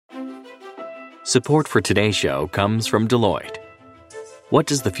Support for today's show comes from Deloitte. What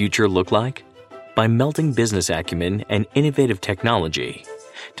does the future look like? By melding business acumen and innovative technology,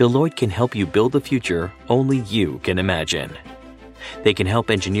 Deloitte can help you build the future only you can imagine. They can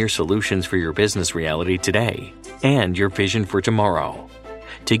help engineer solutions for your business reality today and your vision for tomorrow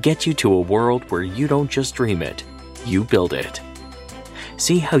to get you to a world where you don't just dream it, you build it.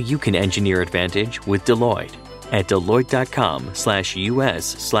 See how you can engineer advantage with Deloitte at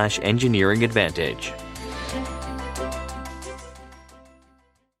deloitte.com/US/engineering advantage.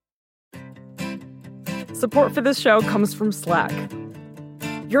 Support for this show comes from Slack.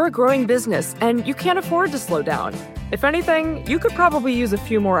 You're a growing business and you can't afford to slow down. If anything, you could probably use a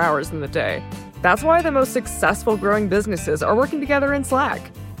few more hours in the day. That's why the most successful growing businesses are working together in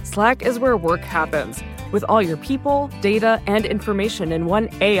Slack. Slack is where work happens, with all your people, data, and information in one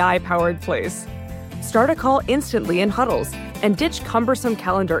AI-powered place. Start a call instantly in huddles and ditch cumbersome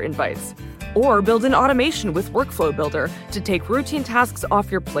calendar invites. Or build an automation with Workflow Builder to take routine tasks off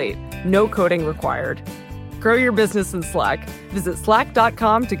your plate. No coding required. Grow your business in Slack. Visit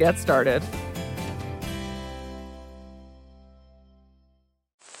slack.com to get started.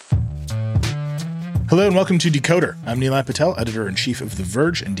 Hello and welcome to Decoder. I'm Nilay Patel, editor-in-chief of The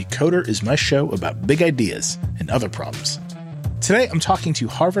Verge, and Decoder is my show about big ideas and other problems. Today, I'm talking to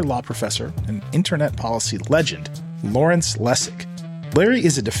Harvard Law professor and internet policy legend, Lawrence Lessig. Larry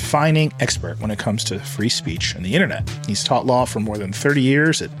is a defining expert when it comes to free speech and the internet. He's taught law for more than 30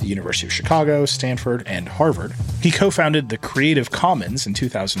 years at the University of Chicago, Stanford, and Harvard. He co-founded the Creative Commons in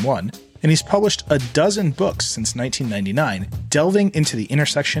 2001, and he's published a dozen books since 1999, delving into the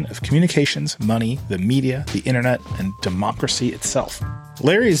intersection of communications, money, the media, the internet, and democracy itself.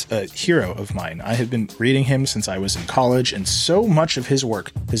 Larry's a hero of mine. I have been reading him since I was in college, and so much of his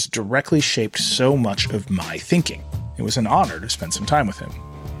work has directly shaped so much of my thinking. It was an honor to spend some time with him.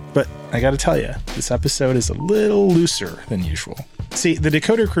 But I gotta tell you, this episode is a little looser than usual. See, the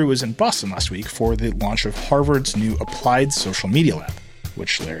Decoder crew was in Boston last week for the launch of Harvard's new Applied Social Media Lab,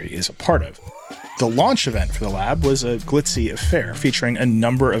 which Larry is a part of. The launch event for the lab was a glitzy affair featuring a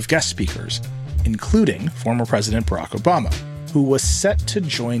number of guest speakers, including former President Barack Obama, who was set to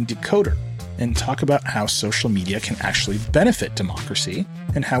join Decoder and talk about how social media can actually benefit democracy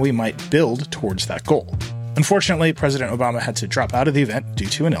and how we might build towards that goal. Unfortunately, President Obama had to drop out of the event due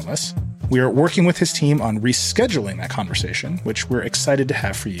to an illness. We are working with his team on rescheduling that conversation, which we're excited to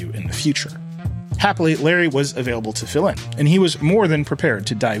have for you in the future. Happily, Larry was available to fill in, and he was more than prepared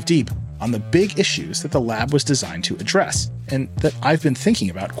to dive deep on the big issues that the lab was designed to address, and that I've been thinking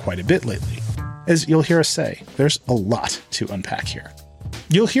about quite a bit lately. As you'll hear us say, there's a lot to unpack here.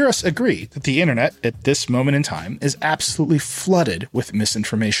 You'll hear us agree that the internet, at this moment in time, is absolutely flooded with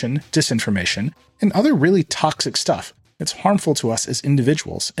misinformation, disinformation, and other really toxic stuff that's harmful to us as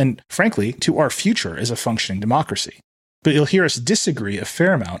individuals, and frankly, to our future as a functioning democracy. But you'll hear us disagree a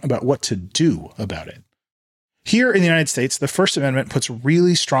fair amount about what to do about it. Here in the United States, the First Amendment puts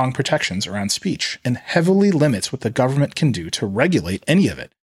really strong protections around speech and heavily limits what the government can do to regulate any of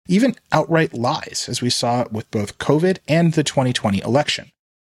it, even outright lies, as we saw with both COVID and the 2020 election.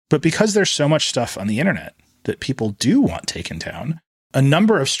 But because there's so much stuff on the internet that people do want taken down, a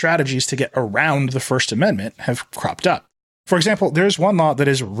number of strategies to get around the First Amendment have cropped up. For example, there's one law that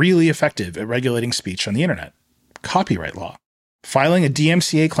is really effective at regulating speech on the internet: copyright law. Filing a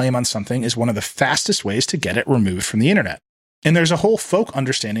DMCA claim on something is one of the fastest ways to get it removed from the internet. And there's a whole folk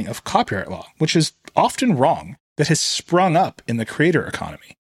understanding of copyright law, which is often wrong, that has sprung up in the creator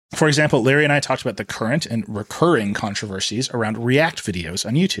economy. For example, Larry and I talked about the current and recurring controversies around React videos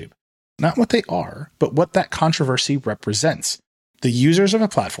on YouTube. Not what they are, but what that controversy represents. The users of a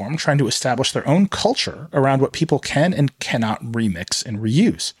platform trying to establish their own culture around what people can and cannot remix and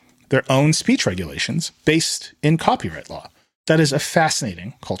reuse. Their own speech regulations based in copyright law. That is a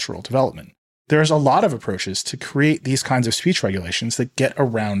fascinating cultural development. There's a lot of approaches to create these kinds of speech regulations that get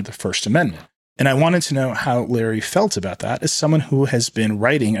around the First Amendment. And I wanted to know how Larry felt about that as someone who has been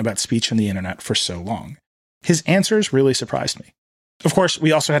writing about speech on the internet for so long. His answers really surprised me. Of course,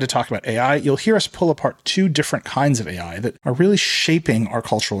 we also had to talk about AI. You'll hear us pull apart two different kinds of AI that are really shaping our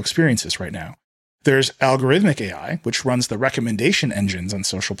cultural experiences right now. There's algorithmic AI, which runs the recommendation engines on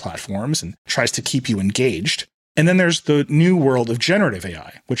social platforms and tries to keep you engaged. And then there's the new world of generative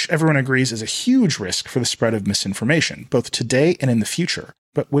AI, which everyone agrees is a huge risk for the spread of misinformation, both today and in the future,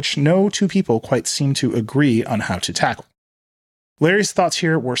 but which no two people quite seem to agree on how to tackle. Larry's thoughts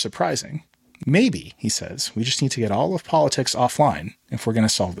here were surprising. Maybe, he says, we just need to get all of politics offline if we're going to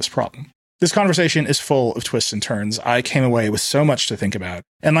solve this problem. This conversation is full of twists and turns. I came away with so much to think about.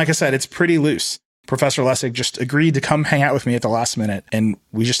 And like I said, it's pretty loose. Professor Lessig just agreed to come hang out with me at the last minute, and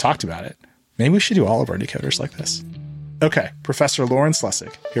we just talked about it. Maybe we should do all of our decoders like this. Okay, Professor Lawrence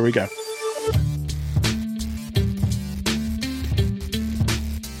Lessig, here we go.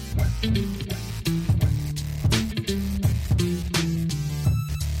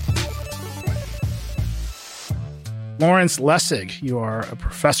 Lawrence Lessig, you are a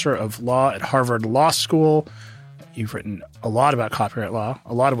professor of law at Harvard Law School. You've written a lot about copyright law,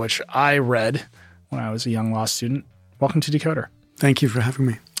 a lot of which I read when I was a young law student. Welcome to Decoder. Thank you for having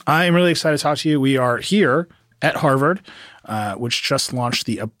me. I am really excited to talk to you. We are here at Harvard, which just launched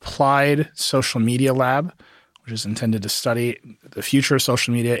the Applied Social Media Lab, which is intended to study the future of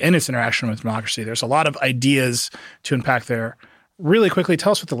social media and its interaction with democracy. There's a lot of ideas to unpack there. Really quickly,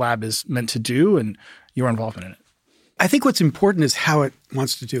 tell us what the lab is meant to do and your involvement in it. I think what's important is how it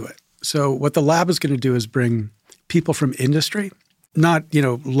wants to do it. So what the lab is going to do is bring people from industry, not,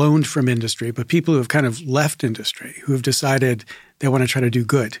 loaned from industry, but people who have kind of left industry, who have decided they want to try to do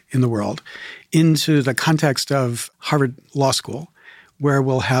good in the world, into the context of Harvard Law School, where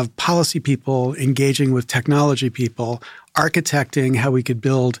we'll have policy people engaging with technology people, architecting how we could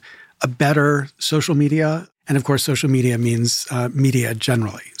build a better social media. And of course, social media means media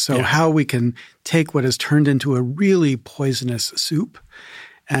generally. So how we can take what has turned into a really poisonous soup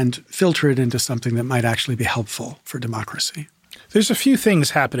and filter it into something that might actually be helpful for democracy. There's a few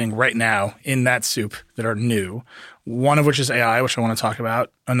things happening right now in that soup that are new, one of which is AI, which I want to talk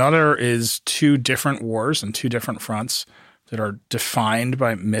about. Another is two different wars and two different fronts that are defined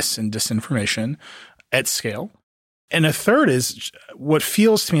by mis and disinformation at scale. And a third is what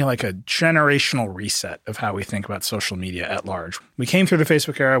feels to me like a generational reset of how we think about social media at large. We came through the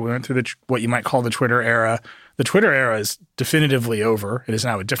Facebook era. We went through what you might call the Twitter era. The Twitter era is definitively over. It is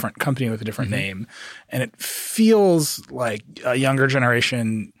now a different company with a different name. And it feels like a younger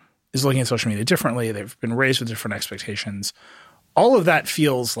generation is looking at social media differently. They've been raised with different expectations. All of that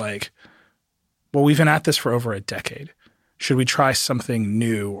feels like, well, we've been at this for over a decade. Should we try something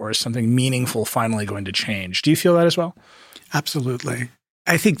new, or is something meaningful finally going to change? Do you feel that as well? Absolutely.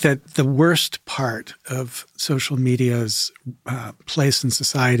 I think that the worst part of social media's place in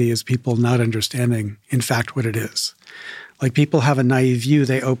society is people not understanding, in fact, what it is. Like, people have a naive view.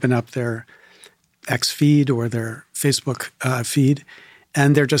 They open up their X feed or their Facebook feed,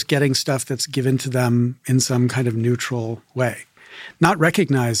 and they're just getting stuff that's given to them in some kind of neutral way, not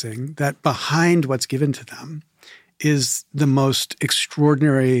recognizing that behind what's given to them is the most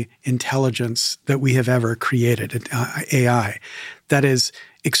extraordinary intelligence that we have ever created, AI, that is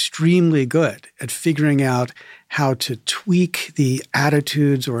extremely good at figuring out how to tweak the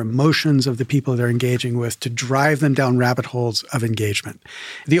attitudes or emotions of the people they're engaging with to drive them down rabbit holes of engagement.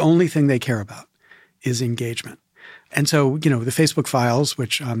 The only thing they care about is engagement. And so, the Facebook files,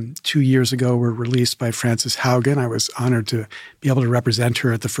 which 2 years ago were released by Frances Haugen, I was honored to be able to represent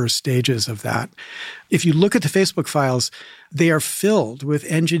her at the first stages of that. If you look at the Facebook files, they are filled with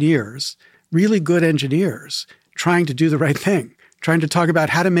engineers, really good engineers, trying to do the right thing, trying to talk about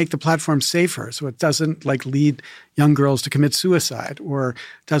how to make the platform safer so it doesn't lead young girls to commit suicide or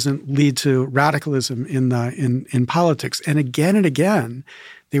doesn't lead to radicalism in politics. And again,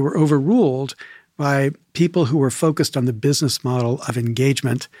 they were overruled by people who were focused on the business model of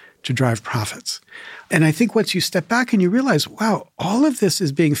engagement to drive profits. And I think once you step back and you realize, wow, all of this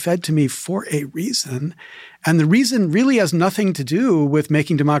is being fed to me for a reason. And the reason really has nothing to do with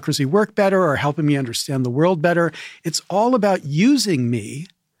making democracy work better or helping me understand the world better. It's all about using me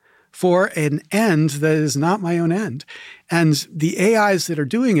for an end that is not my own end. And the AIs that are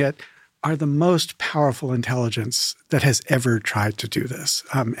doing it are the most powerful intelligence that has ever tried to do this.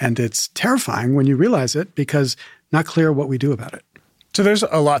 And it's terrifying when you realize it, because not clear what we do about it. So there's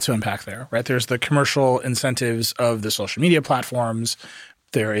a lot to unpack there, right? There's the commercial incentives of the social media platforms.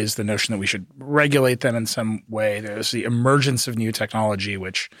 There is the notion that we should regulate them in some way. There's the emergence of new technology,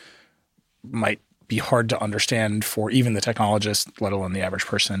 which might be hard to understand for even the technologist, let alone the average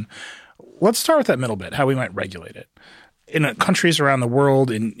person. Let's start with that middle bit, how we might regulate it. In countries around the world,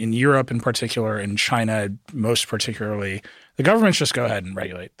 in Europe in particular, in China most particularly, the governments just go ahead and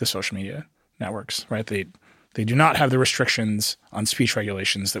regulate the social media networks, right? They do not have the restrictions on speech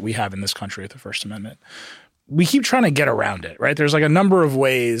regulations that we have in this country with the First Amendment. We keep trying to get around it, right? There's a number of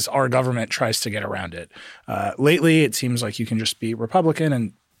ways our government tries to get around it. Lately, it seems like you can just be Republican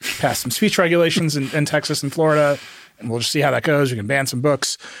and pass some speech regulations in Texas and Florida, and we'll just see how that goes. We can ban some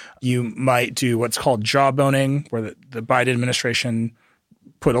books. You might do what's called jawboning, where the Biden administration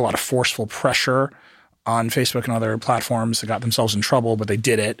put a lot of forceful pressure on Facebook and other platforms that got themselves in trouble, but they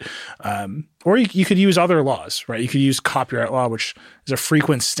did it. Or you could use other laws, right? You could use copyright law, which is a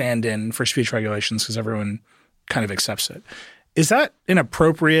frequent stand-in for speech regulations because everyone kind of accepts it. Is that an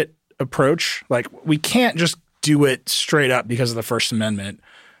appropriate approach? Like, we can't just do it straight up because of the First Amendment,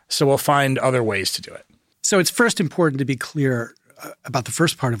 so we'll find other ways to do it. So it's first important to be clear about the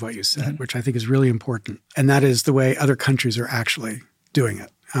first part of what you said, which I think is really important, and that is the way other countries are actually doing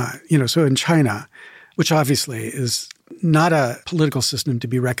it. So in China, which obviously is not a political system to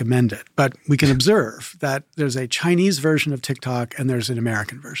be recommended, but we can observe that there's a Chinese version of TikTok and there's an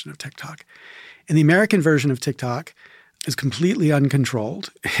American version of TikTok. And the American version of TikTok is completely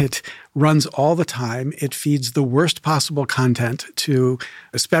uncontrolled. It runs all the time. It feeds the worst possible content to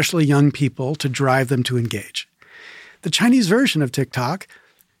especially young people to drive them to engage. The Chinese version of TikTok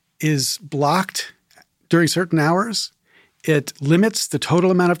is blocked during certain hours. It limits the total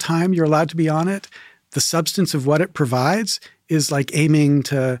amount of time you're allowed to be on it. The substance of what it provides is like aiming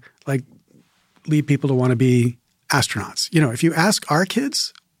to lead people to want to be astronauts. If you ask our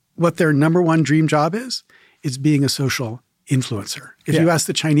kids what their number one dream job is, it's being a social influencer. If you ask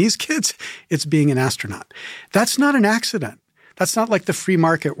the Chinese kids, it's being an astronaut. That's not an accident. That's not like the free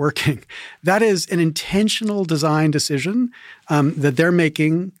market working. That is an intentional design decision that they're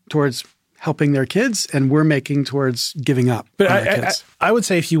making towards helping their kids, and we're making towards giving up on our kids. I would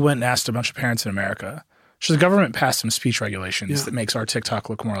say if you went and asked a bunch of parents in America, should the government pass some speech regulations that makes our TikTok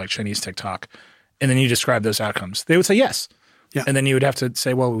look more like Chinese TikTok, and then you describe those outcomes, they would say yes. Yeah. And then you would have to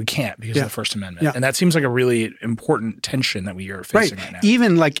say, well, we can't because of the First Amendment. Yeah. And that seems like a really important tension that we are facing right now.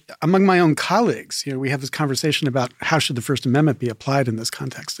 Even like among my own colleagues, we have this conversation about how should the First Amendment be applied in this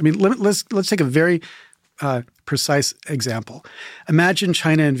context. I mean, let's take a very precise example. Imagine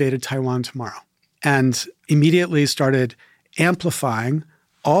China invaded Taiwan tomorrow and immediately started amplifying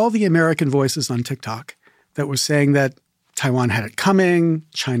all the American voices on TikTok that were saying that Taiwan had it coming,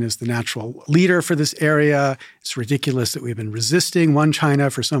 China's the natural leader for this area, it's ridiculous that we've been resisting one China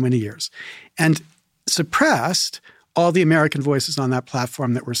for so many years, and suppressed all the American voices on that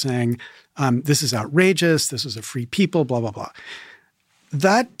platform that were saying, this is outrageous, this is a free people, blah, blah, blah.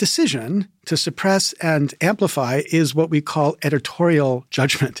 That decision to suppress and amplify is what we call editorial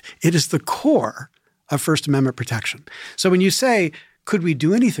judgment. It is the core of First Amendment protection. So when you say, could we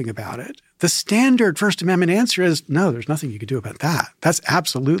do anything about it? The standard First Amendment answer is, no, there's nothing you could do about that. That's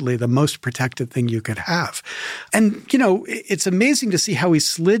absolutely the most protected thing you could have. And, it's amazing to see how we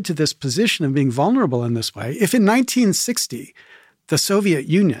slid to this position of being vulnerable in this way. If in 1960, the Soviet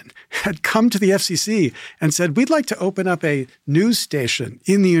Union had come to the FCC and said, we'd like to open up a news station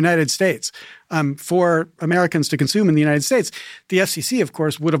in the United States for Americans to consume in the United States, the FCC, of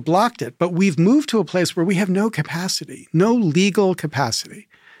course, would have blocked it. But we've moved to a place where we have no capacity, no legal capacity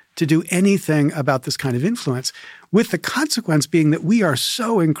to do anything about this kind of influence, with the consequence being that we are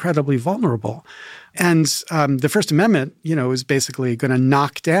so incredibly vulnerable. And the First Amendment, is basically going to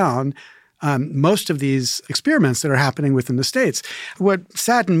knock down most of these experiments that are happening within the states. What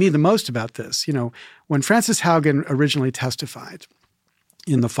saddened me the most about this, when Frances Haugen originally testified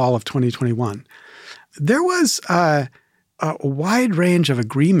in the fall of 2021, there was a wide range of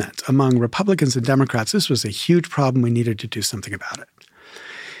agreement among Republicans and Democrats. This was a huge problem. We needed to do something about it.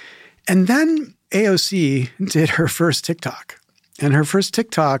 And then AOC did her first TikTok. And her first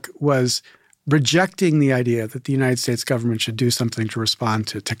TikTok was rejecting the idea that the United States government should do something to respond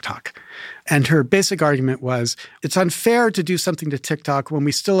to TikTok. And her basic argument was, it's unfair to do something to TikTok when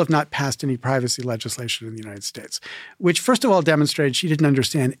we still have not passed any privacy legislation in the United States, which first of all demonstrated she didn't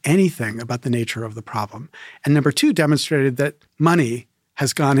understand anything about the nature of the problem. And number two, demonstrated that money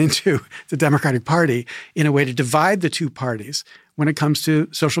has gone into the Democratic Party in a way to divide the two parties when it comes to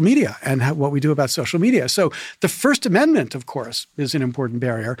social media and what we do about social media. So the First Amendment, of course, is an important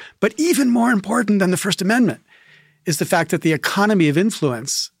barrier. But even more important than the First Amendment is the fact that the economy of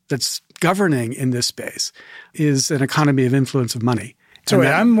influence that's governing in this space is an economy of influence of money. So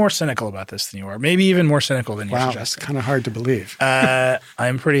I'm more cynical about this than you are, maybe even more cynical than you're suggesting. Wow, that's kind of hard to believe.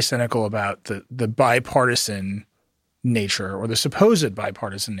 I'm pretty cynical about the bipartisan nature, or the supposed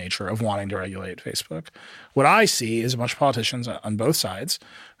bipartisan nature, of wanting to regulate Facebook. What I see is a bunch of politicians on both sides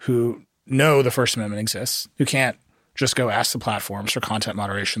who know the First Amendment exists, who can't just go ask the platforms for content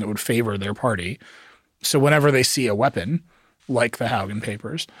moderation that would favor their party. So whenever they see a weapon, like the Haugen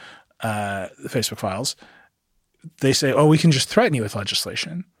papers, the Facebook files, they say, oh, we can just threaten you with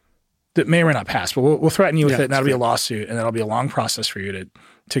legislation that may or may not pass, but we'll threaten you with it, and that'll be a lawsuit, and that'll be a long process for you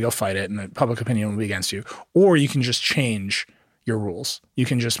to go fight it, and the public opinion will be against you. Or you can just change your rules. You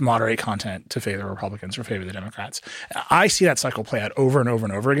can just moderate content to favor the Republicans or favor the Democrats. I see that cycle play out over and over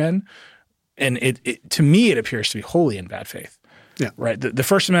and over again, and it to me, it appears to be wholly in bad faith. Yeah. Right? The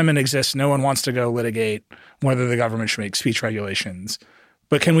First Amendment exists. No one wants to go litigate whether the government should make speech regulations.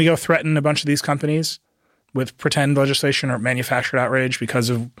 But can we go threaten a bunch of these companies with pretend legislation or manufactured outrage because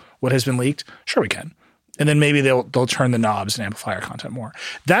of what has been leaked? Sure we can. And then maybe they'll turn the knobs and amplify our content more.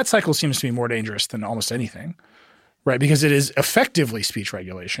 That cycle seems to be more dangerous than almost anything, right? Because it is effectively speech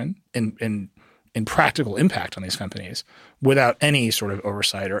regulation in practical impact on these companies without any sort of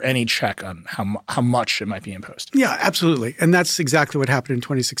oversight or any check on how much it might be imposed. Yeah, absolutely. And that's exactly what happened in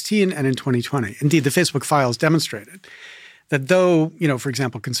 2016 and in 2020. Indeed, the Facebook files demonstrated that though, for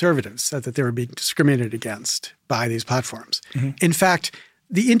example, conservatives said that they were being discriminated against by these platforms. Mm-hmm. In fact,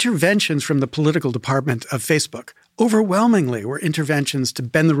 the interventions from the political department of Facebook overwhelmingly were interventions to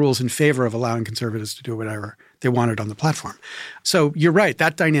bend the rules in favor of allowing conservatives to do whatever they wanted on the platform. So you're right.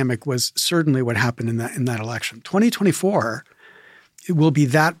 That dynamic was certainly what happened in that election. 2024, it will be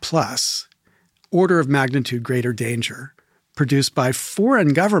that plus order of magnitude greater danger produced by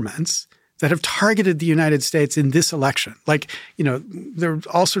foreign governments that have targeted the United States in this election. There are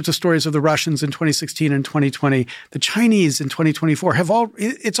all sorts of stories of the Russians in 2016 and 2020. The Chinese in 2024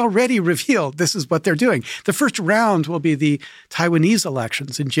 it's already revealed this is what they're doing. The first round will be the Taiwanese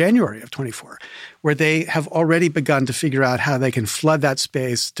elections in January of 24, where they have already begun to figure out how they can flood that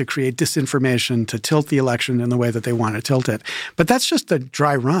space to create disinformation, to tilt the election in the way that they want to tilt it. But that's just a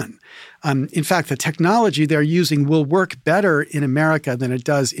dry run. In fact, the technology they're using will work better in America than it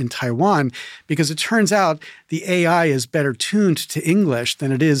does in Taiwan because it turns out the AI is better tuned to English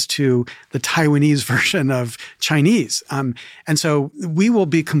than it is to the Taiwanese version of Chinese. And so we will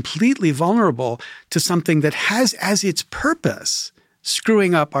be completely vulnerable to something that has as its purpose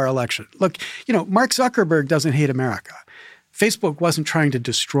screwing up our election. Look, Mark Zuckerberg doesn't hate America. Facebook wasn't trying to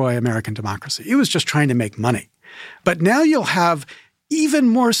destroy American democracy. It was just trying to make money. But now you'll have even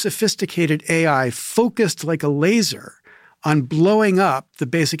more sophisticated AI focused like a laser on blowing up the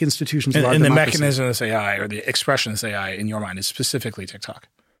basic institutions of our democracy. And the mechanism of this AI or the expression of this AI in your mind is specifically TikTok.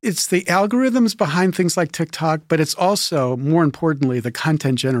 It's the algorithms behind things like TikTok, but it's also, more importantly, the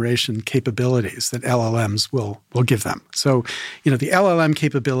content generation capabilities that LLMs will give them. So, the LLM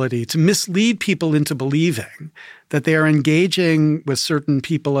capability to mislead people into believing that they are engaging with certain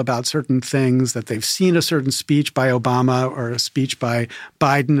people about certain things, that they've seen a certain speech by Obama or a speech by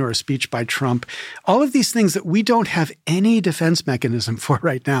Biden or a speech by Trump. All of these things that we don't have any defense mechanism for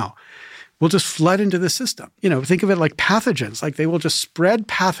right now will just flood into the system. Think of it like pathogens. Like they will just spread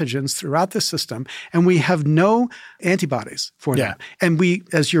pathogens throughout the system, and we have no antibodies for them. And we,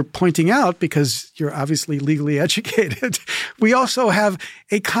 as you're pointing out, because you're obviously legally educated, we also have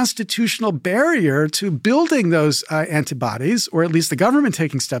a constitutional barrier to building those antibodies, or at least the government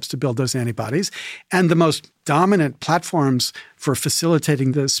taking steps to build those antibodies. And the most dominant platforms for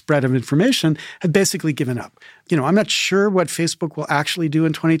facilitating the spread of information have basically given up. I'm not sure what Facebook will actually do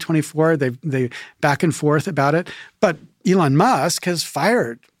in 2024. They back and forth about it. But Elon Musk has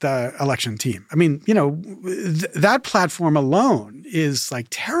fired the election team. I mean, that platform alone is like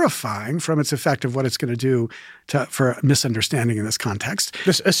terrifying from its effect of what it's going to do for misunderstanding in this context.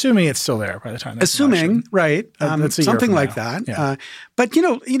 Just assuming it's still there by the time. Assuming, right? Something like now. that. Yeah. But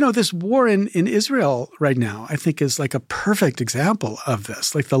this war in Israel right now, I think, is like a perfect example of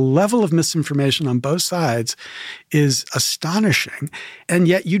this. Like the level of misinformation on both sides is astonishing, and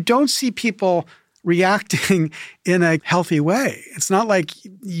yet you don't see people reacting in a healthy way. It's not like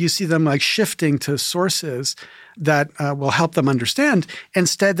you see them like shifting to sources that will help them understand.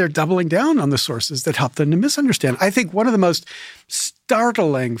 Instead, they're doubling down on the sources that help them to misunderstand. I think one of the most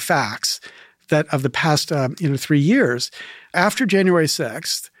startling facts that of the past 3 years, after January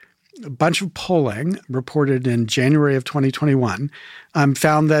 6th, a bunch of polling reported in January of 2021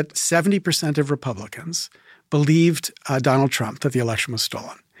 found that 70% of Republicans believed Donald Trump that the election was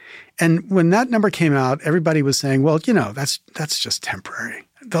stolen. And when that number came out, everybody was saying, well, that's just temporary.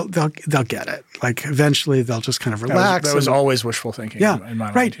 They'll get it. Like eventually they'll just kind of relax. That was always wishful thinking in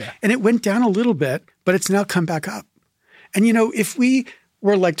my mind. Yeah. And it went down a little bit, but it's now come back up. And, if we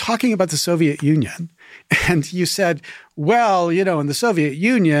were like talking about the Soviet Union and you said, well, in the Soviet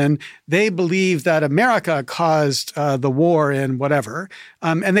Union, they believe that America caused the war in whatever,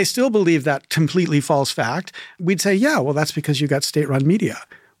 and they still believe that completely false fact, we'd say, yeah, well, that's because you got state-run media.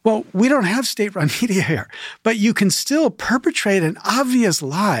 Well, we don't have state-run media here, but you can still perpetrate an obvious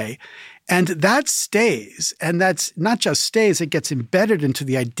lie, and that stays. And that's not just stays, it gets embedded into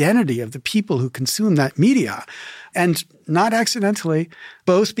the identity of the people who consume that media. And not accidentally,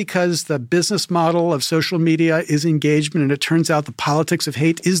 both because the business model of social media is engagement, and it turns out the politics of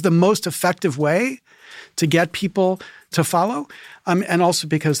hate is the most effective way to get people to follow, and also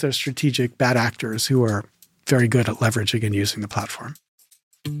because they're strategic bad actors who are very good at leveraging and using the platform.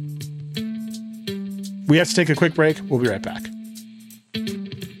 We have to take a quick break. We'll be right back.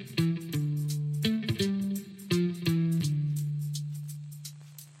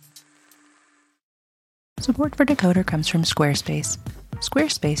 Support for Decoder comes from Squarespace.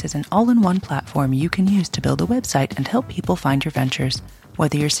 Squarespace is an all-in-one platform you can use to build a website and help people find your ventures.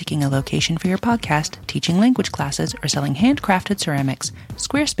 Whether you're seeking a location for your podcast, teaching language classes, or selling handcrafted ceramics,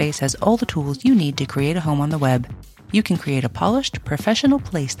 Squarespace has all the tools you need to create a home on the web. You can create a polished, professional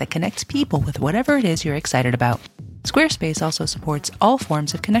place that connects people with whatever it is you're excited about. Squarespace also supports all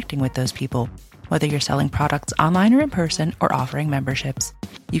forms of connecting with those people, whether you're selling products online or in person or offering memberships.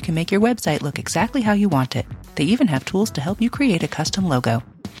 You can make your website look exactly how you want it. They even have tools to help you create a custom logo.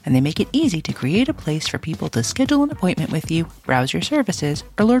 And they make it easy to create a place for people to schedule an appointment with you, browse your services,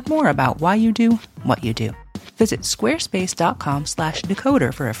 or learn more about why you do what you do. Visit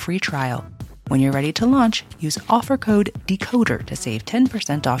squarespace.com/decoder for a free trial. When you're ready to launch, use offer code DECODER to save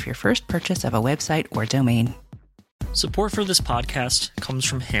 10% off your first purchase of a website or domain. Support for this podcast comes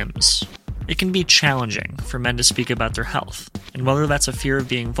from Hims. It can be challenging for men to speak about their health, and whether that's a fear of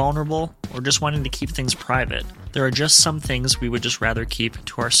being vulnerable or just wanting to keep things private, there are just some things we would just rather keep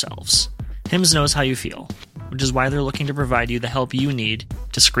to ourselves. Hims knows how you feel, which is why they're looking to provide you the help you need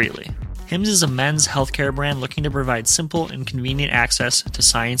discreetly. Hims is a men's healthcare brand looking to provide simple and convenient access to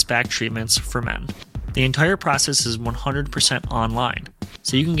science-backed treatments for men. The entire process is 100% online,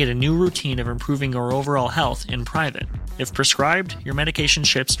 so you can get a new routine of improving your overall health in private. If prescribed, your medication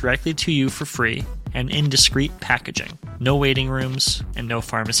ships directly to you for free and in discreet packaging. No waiting rooms and no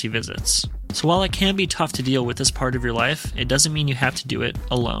pharmacy visits. So while it can be tough to deal with this part of your life, it doesn't mean you have to do it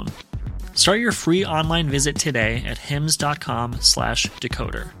alone. Start your free online visit today at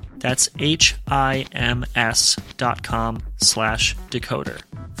hims.com/decoder. That's HIMS.com/decoder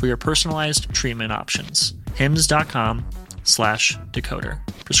for your personalized treatment options. hims.com/decoder.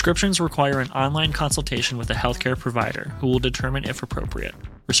 Prescriptions require an online consultation with a healthcare provider who will determine if appropriate.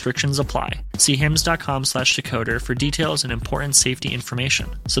 Restrictions apply. See hims.com/decoder for details and important safety information.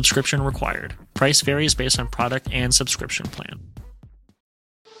 Subscription required. Price varies based on product and subscription plan.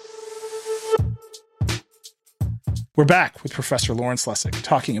 We're back with Professor Lawrence Lessig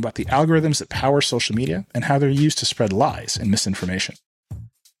talking about the algorithms that power social media and how they're used to spread lies and misinformation.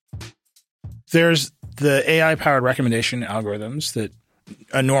 There's the AI-powered recommendation algorithms that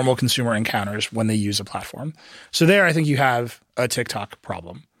a normal consumer encounters when they use a platform. So there, I think you have a TikTok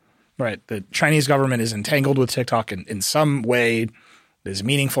problem, right? The Chinese government is entangled with TikTok in some way that is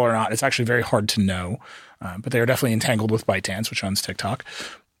meaningful or not. It's actually very hard to know, but they are definitely entangled with ByteDance, which owns TikTok.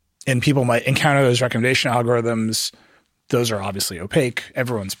 And people might encounter those recommendation algorithms. Those are obviously opaque.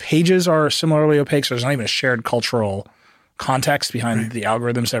 Everyone's pages are similarly opaque, so there's not even a shared cultural context behind the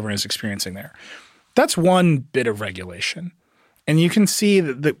algorithms everyone is experiencing there. That's one bit of regulation. And you can see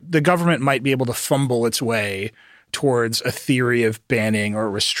that the government might be able to fumble its way towards a theory of banning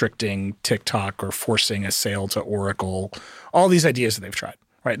or restricting TikTok or forcing a sale to Oracle, all these ideas that they've tried,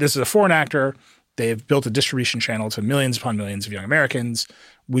 right? This is a foreign actor. They've built a distribution channel to millions upon millions of young Americans.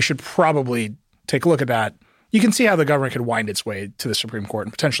 We should probably take a look at that. You can see how the government could wind its way to the Supreme Court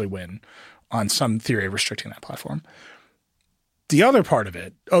and potentially win on some theory of restricting that platform. The other part of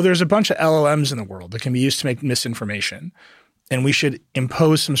it, there's a bunch of LLMs in the world that can be used to make misinformation, and we should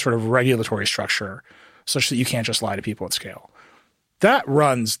impose some sort of regulatory structure such that you can't just lie to people at scale. That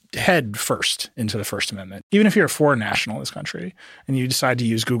runs head first into the First Amendment. Even if you're a foreign national in this country and you decide to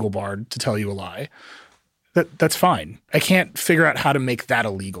use Google Bard to tell you a lie, that's fine. I can't figure out how to make that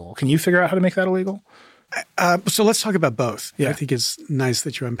illegal. Can you figure out how to make that illegal? So let's talk about both. Yeah. I think it's nice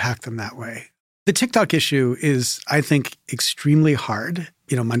that you unpack them that way. The TikTok issue is, I think, extremely hard.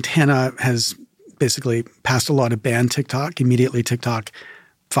 Montana has basically passed a law to ban TikTok. Immediately, TikTok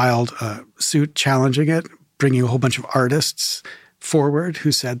filed a suit challenging it, bringing a whole bunch of artists forward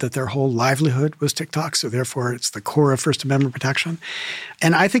who said that their whole livelihood was TikTok. So therefore, it's the core of First Amendment protection.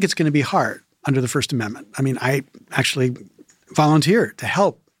 And I think it's going to be hard under the First Amendment. I mean, I actually volunteered to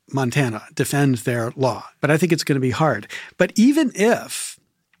help Montana defend their law, but I think it's going to be hard. But even if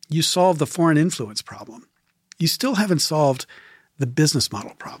you solve the foreign influence problem, you still haven't solved the business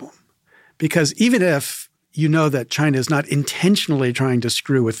model problem. Because even if you know that China is not intentionally trying to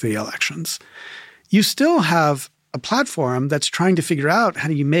screw with the elections, you still have a platform that's trying to figure out how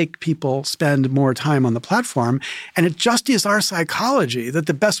do you make people spend more time on the platform. And it just is our psychology that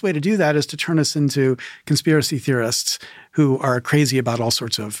the best way to do that is to turn us into conspiracy theorists who are crazy about all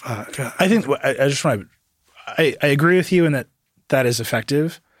sorts of I think I agree with you in that is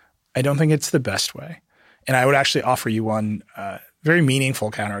effective. I don't think it's the best way. And I would actually offer you one very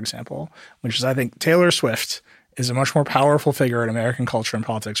meaningful counterexample, which is I think Taylor Swift is a much more powerful figure in American culture and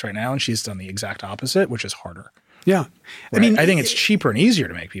politics right now, and she's done the exact opposite, which is harder. Yeah. Right? I think it's cheaper and easier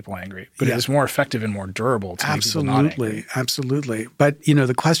to make people angry, but it is more effective and more durable to make people not angry. Absolutely. But,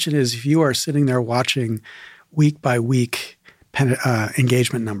 the question is, if you are sitting there watching week by week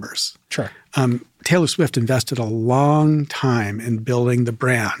engagement numbers. Sure. Taylor Swift invested a long time in building the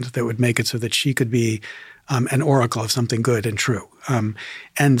brand that would make it so that she could be an oracle of something good and true. But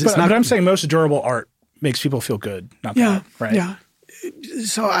I'm saying most durable art makes people feel good, not bad, right? Yeah.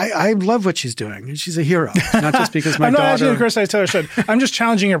 So I love what she's doing. She's a hero, not just because my I'm daughter. not asking you to criticize Taylor Swift. I'm just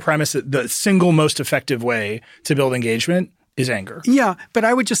challenging your premise that the single most effective way to build engagement is anger. Yeah, but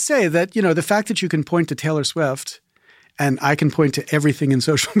I would just say that the fact that you can point to Taylor Swift and I can point to everything in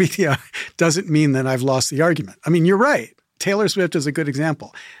social media doesn't mean that I've lost the argument. I mean, you're right. Taylor Swift is a good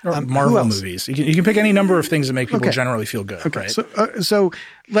example. Or Marvel movies. You can pick any number of things that make people generally feel good. Okay. Right? So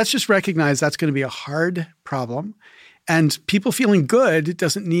let's just recognize that's going to be a hard problem. And people feeling good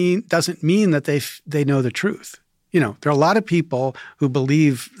doesn't mean that they know the truth. There are a lot of people who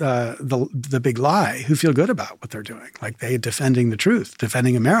believe the big lie who feel good about what they're doing, like they're defending the truth,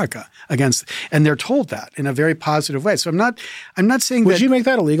 defending America against, and they're told that in a very positive way. So I'm not saying Would you make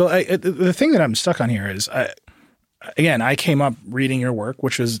that illegal? The thing that I'm stuck on here is, I came up reading your work,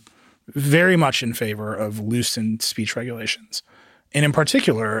 which was very much in favor of loosened speech regulations. And in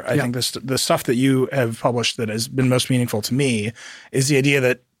particular, I think the stuff that you have published that has been most meaningful to me is the idea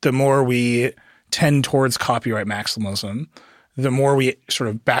that the more we tend towards copyright maximalism, the more we sort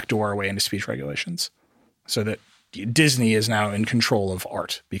of backdoor our way into speech regulations. So that Disney is now in control of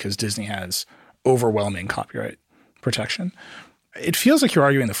art because Disney has overwhelming copyright protection. It feels like you're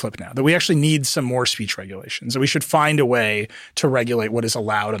arguing the flip now, that we actually need some more speech regulations, that we should find a way to regulate what is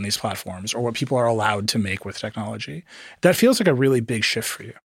allowed on these platforms or what people are allowed to make with technology. That feels like a really big shift for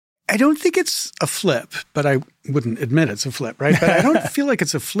you. I don't think it's a flip, but I wouldn't admit it's a flip, right? But I don't feel like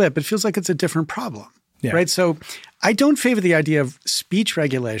it's a flip. It feels like it's a different problem, right? So I don't favor the idea of speech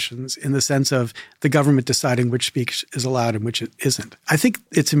regulations in the sense of the government deciding which speech is allowed and which it isn't. I think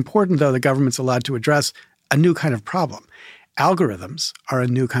it's important, though, the government's allowed to address a new kind of problem. Algorithms are a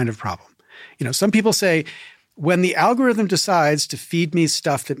new kind of problem. Some people say, when the algorithm decides to feed me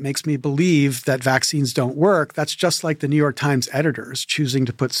stuff that makes me believe that vaccines don't work, that's just like the New York Times editors choosing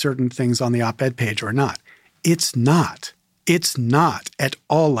to put certain things on the op-ed page or not. It's not. It's not at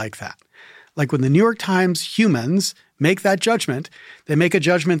all like that. Like when the New York Times humans make that judgment, they make a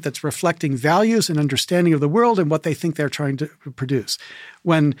judgment that's reflecting values and understanding of the world and what they think they're trying to produce.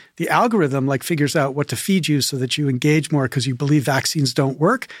 When the algorithm figures out what to feed you so that you engage more because you believe vaccines don't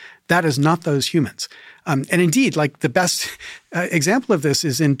work, that is not those humans. And indeed, the best example of this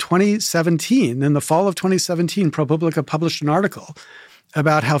is in 2017. In the fall of 2017, ProPublica published an article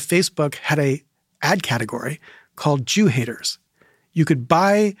about how Facebook had a ad category called Jew haters. You could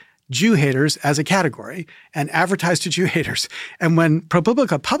buy Jew haters as a category and advertise to Jew haters. And when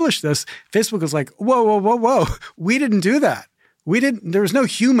ProPublica published this, Facebook was like, whoa, we didn't do that. There was no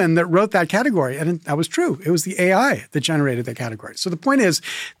human that wrote that category. And that was true. It was the AI that generated that category. So the point is,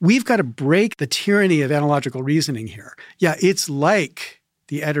 we've got to break the tyranny of analogical reasoning here. Yeah, it's like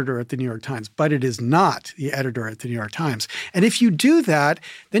the editor at the New York Times, but it is not the editor at the New York Times. And if you do that,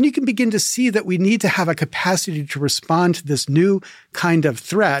 then you can begin to see that we need to have a capacity to respond to this new kind of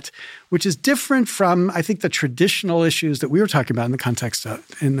threat, which is different from, I think, the traditional issues that we were talking about in the context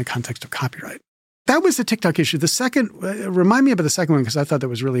of copyright. That was the TikTok issue. The second, remind me about the second one because I thought that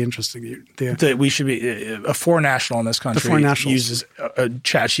was really interesting. That we should be, a foreign national in this country uses a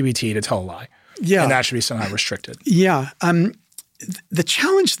ChatGPT to tell a lie. Yeah. And that should be somehow restricted. Yeah. The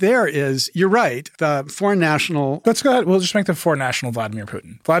challenge there is, you're right, the foreign national. We'll just make the foreign national Vladimir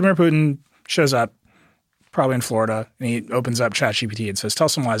Putin. Vladimir Putin shows up probably in Florida and he opens up ChatGPT and says, tell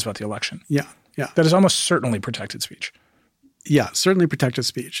some lies about the election. Yeah. That is almost certainly protected speech. Yeah, certainly protected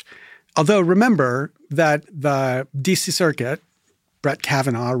speech. Although remember that the D.C. Circuit, Brett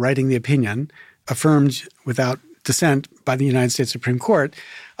Kavanaugh writing the opinion, affirmed without dissent by the United States Supreme Court,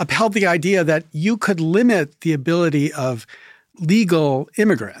 upheld the idea that you could limit the ability of legal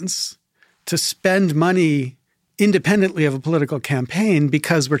immigrants to spend money independently of a political campaign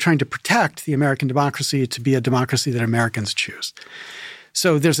because we're trying to protect the American democracy to be a democracy that Americans choose.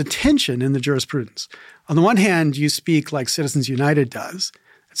 So there's a tension in the jurisprudence. On the one hand, you speak like Citizens United does.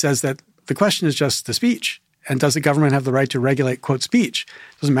 It says that the question is just the speech. And does the government have the right to regulate, quote, speech?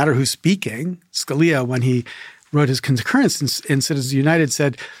 It doesn't matter who's speaking. Scalia, when he wrote his concurrence in Citizens United,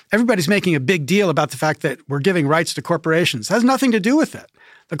 said, everybody's making a big deal about the fact that we're giving rights to corporations. It has nothing to do with it.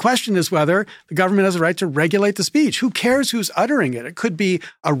 The question is whether the government has a right to regulate the speech. Who cares who's uttering it? It could be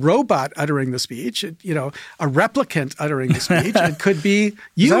a robot uttering the speech, a replicant uttering the speech. It could be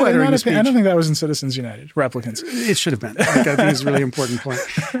you uttering the speech. I don't think that was in Citizens United, replicants. It should have been. I think it's a really important point.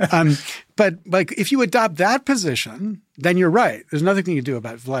 But like, if you adopt that position, then you're right. There's nothing you can do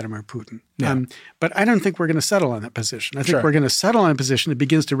about Vladimir Putin. Yeah. But I don't think we're going to settle on that position. I think we're going to settle on a position that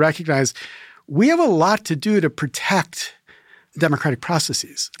begins to recognize we have a lot to do to protect democratic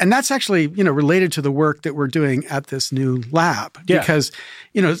processes. And that's actually, related to the work that we're doing at this new lab. Yeah. Because,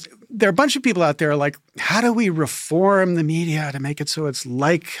 there are a bunch of people out there like, how do we reform the media to make it so it's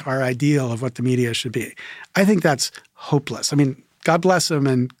like our ideal of what the media should be? I think that's hopeless. I mean, God bless them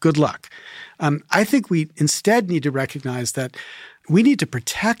and good luck. I think we instead need to recognize that we need to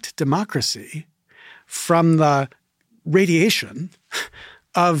protect democracy from the radiation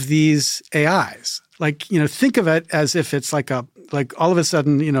of these AIs. Like, think of it as if it's like all of a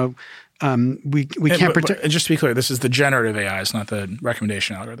sudden, we can't protect. Just to be clear, this is the generative AIs, not the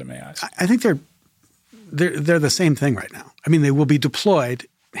recommendation algorithm AIs. I think they're the same thing right now. I mean, they will be deployed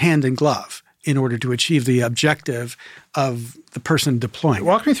hand in glove in order to achieve the objective of the person deploying.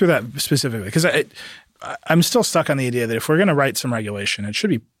 Walk me through that specifically, because I'm still stuck on the idea that if we're going to write some regulation, it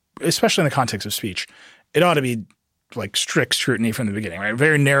should be, especially in the context of speech, it ought to be like strict scrutiny from the beginning, right?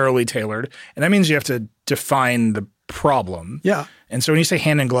 Very narrowly tailored. And that means you have to define the problem. Yeah. And so when you say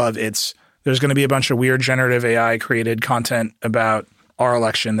hand in glove, there's going to be a bunch of weird generative AI created content about our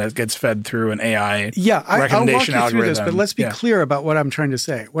election that gets fed through an AI recommendation I'll walk you through algorithm. this, but let's be clear about what I'm trying to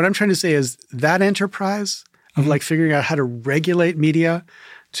say. What I'm trying to say is that enterprise of like figuring out how to regulate media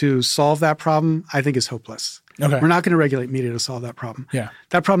to solve that problem, I think is hopeless. Okay. We're not going to regulate media to solve that problem. Yeah.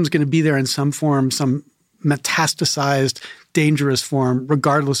 That problem is going to be there in some form, some metastasized, dangerous form,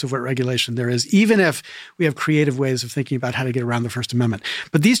 regardless of what regulation there is, even if we have creative ways of thinking about how to get around the First Amendment.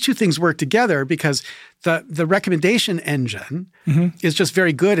 But these two things work together because the recommendation engine is just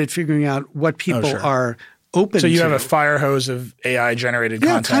very good at figuring out what people are open to. So you have a fire hose of AI-generated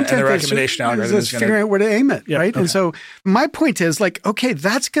content and the recommendation algorithm is figuring out where to aim it, right? Okay. And so my point is like, okay,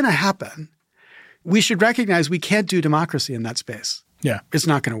 that's going to happen. We should recognize we can't do democracy in that space. Yeah. It's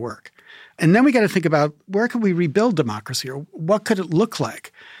not going to work. And then we got to think about where can we rebuild democracy, or what could it look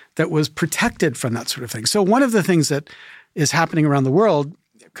like that was protected from that sort of thing. So one of the things that is happening around the world,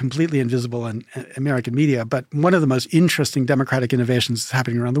 completely invisible in American media, but one of the most interesting democratic innovations that's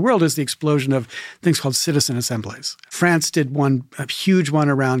happening around the world is the explosion of things called citizen assemblies. France did a huge one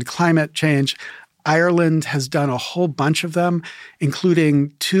around climate change. Ireland has done a whole bunch of them,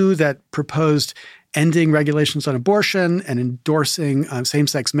 including 2 that proposed ending regulations on abortion and endorsing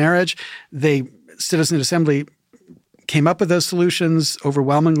same-sex marriage. Citizen Assembly came up with those solutions,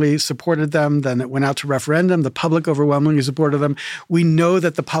 overwhelmingly supported them. Then it went out to referendum. The public overwhelmingly supported them. We know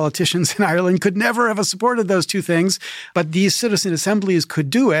that the politicians in Ireland could never have supported those 2 things, but these citizen assemblies could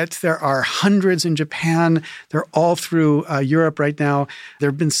do it. There are hundreds in Japan. They're all through Europe right now. There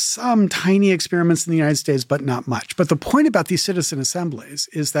have been some tiny experiments in the United States, but not much. But the point about these citizen assemblies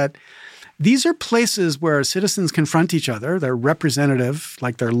is that these are places where citizens confront each other. They're representative,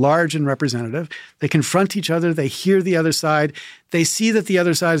 like they're large and representative. They confront each other. They hear the other side. They see that the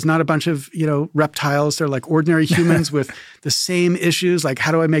other side is not a bunch of, reptiles. They're like ordinary humans with the same issues, like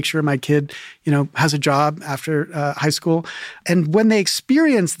how do I make sure my kid, has a job after high school? And when they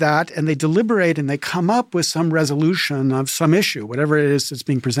experience that and they deliberate and they come up with some resolution of some issue, whatever it is that's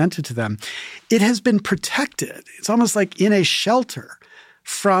being presented to them, it has been protected. It's almost like in a shelter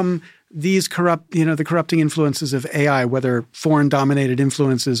from these the corrupting influences of AI, whether foreign-dominated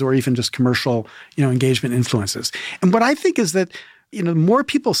influences or even just commercial, engagement influences. And what I think is that, the more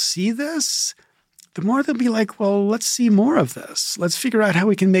people see this, the more they'll be like, well, let's see more of this. Let's figure out how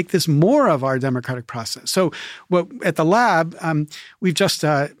we can make this more of our democratic process. So at the lab, we've just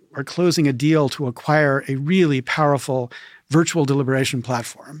are closing a deal to acquire a really powerful virtual deliberation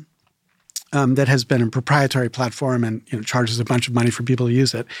platform. That has been a proprietary platform and charges a bunch of money for people to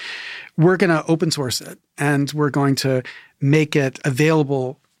use it. We're going to open source it, and we're going to make it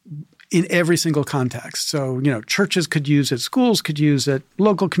available in every single context. So, churches could use it, schools could use it,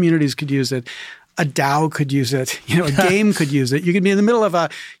 local communities could use it, a DAO could use it, a game could use it. You could be in the middle of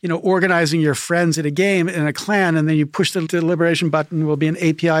organizing your friends at a game in a clan, and then you push the deliberation button, will be an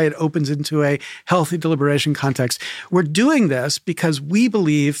API. It opens into a healthy deliberation context. We're doing this because we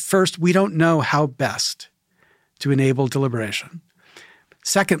believe, first, we don't know how best to enable deliberation.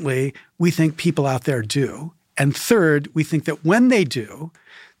 Secondly, we think people out there do. And third, we think that when they do,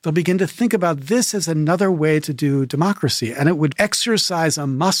 they'll begin to think about this as another way to do democracy, and it would exercise a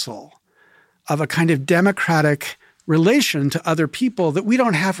muscle of a kind of democratic relation to other people that we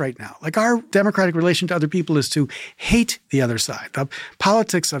don't have right now. Like our democratic relation to other people is to hate the other side. The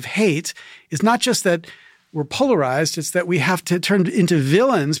politics of hate is not just that we're polarized, it's that we have to turn into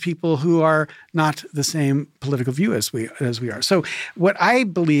villains people who are not the same political view as we are. So what I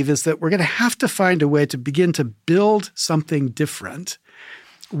believe is that we're going to have to find a way to begin to build something different,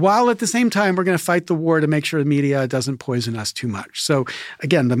 while at the same time we're going to fight the war to make sure the media doesn't poison us too much. So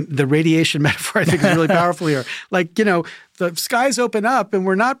again, the radiation metaphor I think is really powerful here. Like, the skies open up and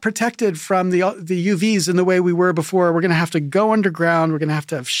we're not protected from the UVs in the way we were before. We're going to have to go underground. We're going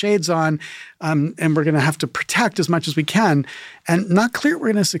to have shades on, and we're going to have to protect as much as we can. And not clear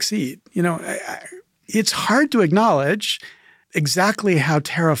we're going to succeed. It's hard to acknowledge exactly how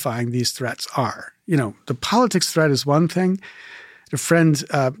terrifying these threats are. The politics threat is one thing. A friend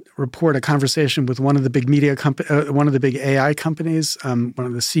report a conversation with one of the big one of the big AI companies, one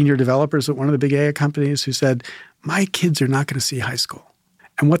of the senior developers at one of the big AI companies, who said, "My kids are not going to see high school."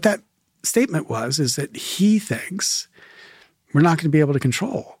 And what that statement is that he thinks we're not going to be able to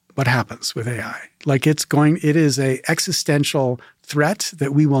control what happens with AI. Like it is a existential threat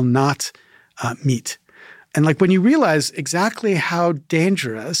that we will not meet. And like when you realize exactly how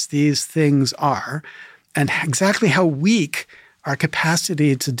dangerous these things are and exactly how weak our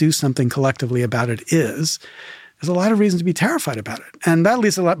capacity to do something collectively about it is, there's a lot of reason to be terrified about it. And that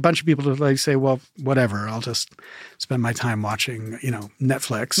leads a bunch of people to say, well, whatever, I'll just spend my time watching,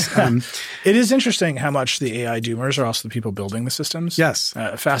 Netflix. It is interesting how much the AI doomers are also the people building the systems. Yes.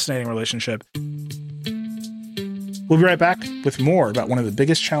 A fascinating relationship. We'll be right back with more about one of the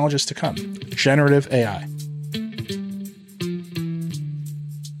biggest challenges to come, generative AI.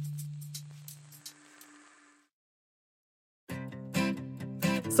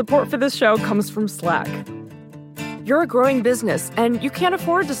 Support for this show comes from Slack. You're a growing business, and you can't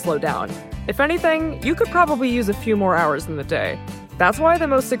afford to slow down. If anything, you could probably use a few more hours in the day. That's why the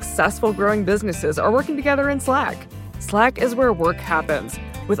most successful growing businesses are working together in Slack. Slack is where work happens,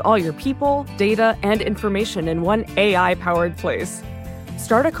 with all your people, data, and information in one AI-powered place.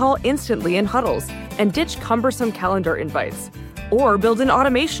 Start a call instantly in huddles and ditch cumbersome calendar invites. Or build an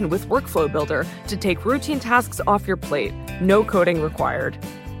automation with Workflow Builder to take routine tasks off your plate. No coding required.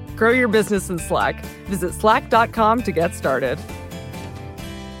 Grow your business in Slack. Visit slack.com to get started.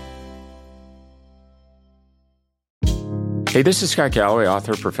 Hey, this is Scott Galloway,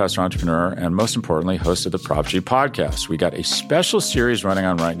 author, professor, entrepreneur, and most importantly, host of the Prop G podcast. We got a special series running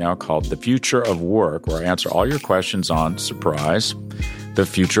on right now called The Future of Work, where I answer all your questions on, surprise, the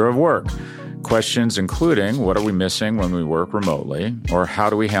future of work. Questions including, what are we missing when we work remotely? Or how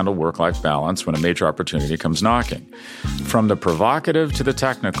do we handle work-life balance when a major opportunity comes knocking? From the provocative to the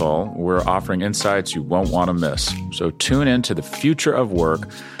technical, we're offering insights you won't want to miss. So tune in to The Future of Work,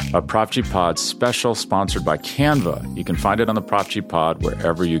 a Prop G Pod special sponsored by Canva. You can find it on the Prop G Pod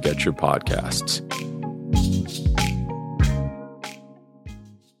wherever you get your podcasts.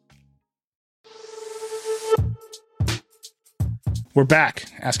 We're back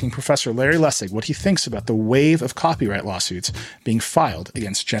asking Professor Larry Lessig what he thinks about the wave of copyright lawsuits being filed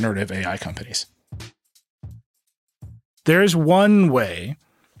against generative AI companies. There is one way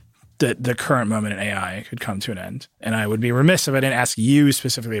that the current moment in AI could come to an end, and I would be remiss if I didn't ask you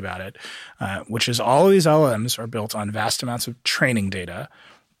specifically about it, which is all of these LLMs are built on vast amounts of training data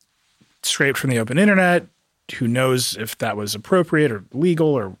scraped from the open internet. Who knows if that was appropriate or legal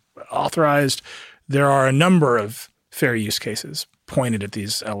or authorized? There are a number of fair use cases pointed at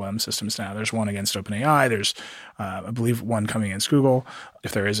these LLM systems now. There's one against OpenAI. There's, I believe, one coming against Google.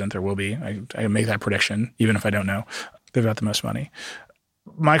 If there isn't, there will be. I make that prediction, even if I don't know. They've got the most money.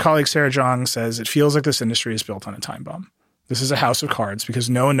 My colleague Sarah Zhang says it feels like this industry is built on a time bomb. This is a house of cards because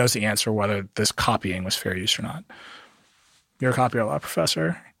no one knows the answer whether this copying was fair use or not. You're a copyright law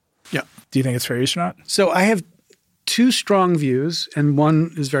professor. Yeah. Do you think it's fair use or not? So I have two strong views, and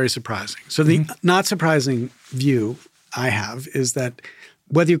one is very surprising. So the not surprising view I have is that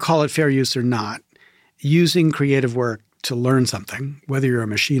whether you call it fair use or not, using creative work to learn something, whether you're a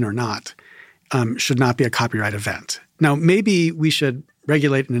machine or not, should not be a copyright event. Now, maybe we should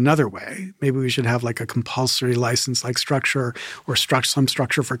regulate in another way. Maybe we should have like a compulsory license-like structure or some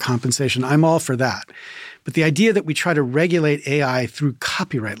structure for compensation. I'm all for that. But the idea that we try to regulate AI through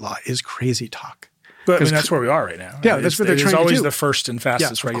copyright law is crazy talk. But I mean, that's where we are right now. Yeah, that's what they're trying to do. It's always the first and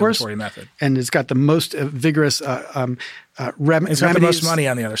fastest regulatory method. And it's got the most vigorous remedies. It's got the most money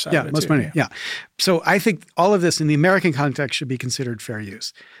on the other side. Yeah, most money. Yeah. So I think all of this in the American context should be considered fair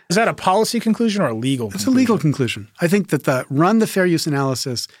use. Is that a policy conclusion or a legal conclusion? It's a legal conclusion. I think that run the fair use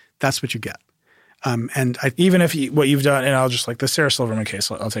analysis, that's what you get. Even if what you've done, and I'll just like the Sarah Silverman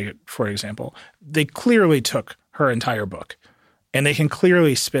case, I'll take it for example. They clearly took her entire book. And they can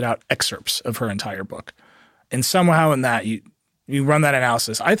clearly spit out excerpts of her entire book. And somehow in that, you run that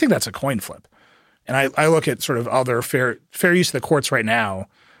analysis. I think that's a coin flip. And I look at sort of other fair use of the courts right now,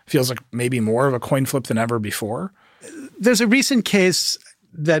 feels like maybe more of a coin flip than ever before. There's a recent case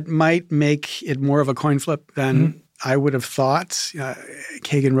that might make it more of a coin flip than I would have thought.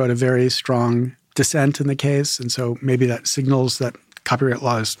 Kagan wrote a very strong dissent in the case, and so maybe that signals that copyright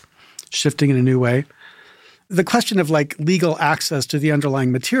law is shifting in a new way. The question of like legal access to the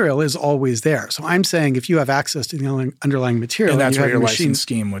underlying material is always there. So I'm saying if you have access to the underlying material, and that's and where your machine, license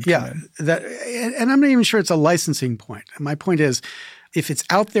scheme would come in. And I'm not even sure it's a licensing point. My point is, if it's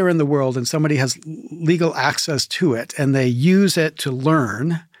out there in the world and somebody has legal access to it and they use it to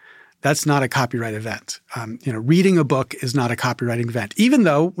learn, that's not a copyright event. Reading a book is not a copyrighting event, even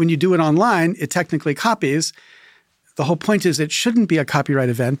though when you do it online, it technically copies. The whole point is it shouldn't be a copyright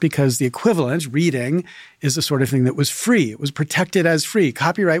event because the equivalent, reading, is the sort of thing that was free. It was protected as free.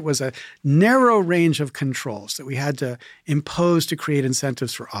 Copyright was a narrow range of controls that we had to impose to create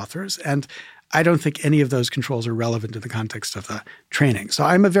incentives for authors. And I don't think any of those controls are relevant to the context of the training. So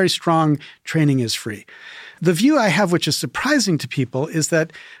I'm a very strong training is free. The view I have, which is surprising to people, is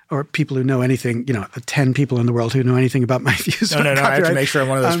that, or people who know anything, the 10 people in the world who know anything about my views on copyright. I have to make sure I'm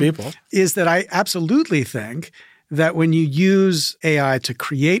one of those people. Is that I absolutely think that when you use AI to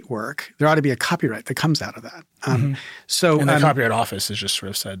create work, there ought to be a copyright that comes out of that. And the Copyright Office has just sort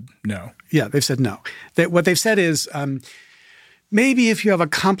of said no. Yeah, they've said no. What they've said is maybe if you have a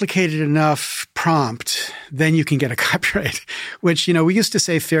complicated enough prompt, then you can get a copyright, which, we used to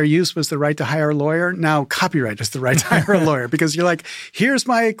say fair use was the right to hire a lawyer. Now copyright is the right to hire a lawyer because you're like, here's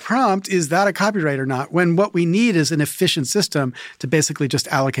my prompt. Is that a copyright or not? When what we need is an efficient system to basically just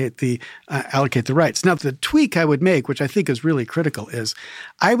allocate the rights. Now, the tweak I would make, which I think is really critical, is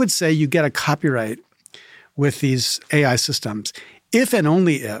I would say you get a copyright with these AI systems if and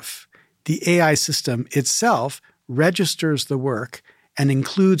only if the AI system itself registers the work and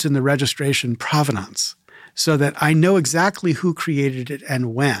includes in the registration provenance so that I know exactly who created it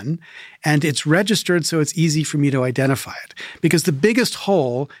and when, and it's registered so it's easy for me to identify it. Because the biggest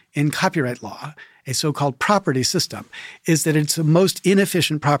hole in copyright law, a so-called property system, is that it's the most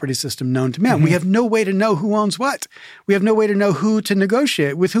inefficient property system known to man. We have no way to know who owns what. We have no way to know who to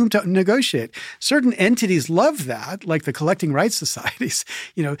negotiate, with whom to negotiate. Certain entities love that, like the collecting rights societies.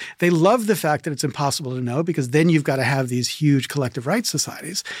 They love the fact that it's impossible to know because then you've got to have these huge collective rights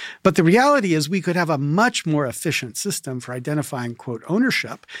societies. But the reality is we could have a much more efficient system for identifying, quote,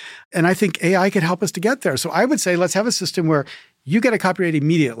 ownership. And I think AI could help us to get there. So I would say let's have a system where you get a copyright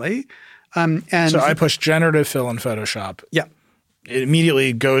immediately. So I push generative fill in Photoshop. Yeah. It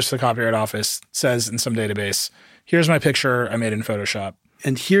immediately goes to the Copyright Office, says in some database, here's my picture I made in Photoshop.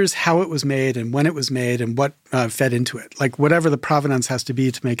 And here's how it was made and when it was made and what fed into it. Like whatever the provenance has to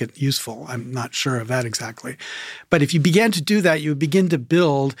be to make it useful. I'm not sure of that exactly. But if you began to do that, you would begin to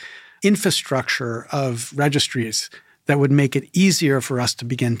build infrastructure of registries that would make it easier for us to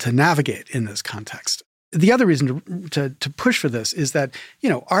begin to navigate in this context. The other reason to push for this is that,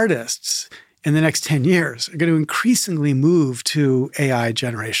 artists in the next 10 years are going to increasingly move to AI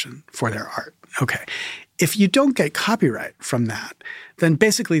generation for their art. Okay. If you don't get copyright from that, then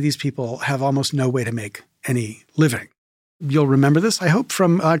basically these people have almost no way to make any living. You'll remember this, I hope,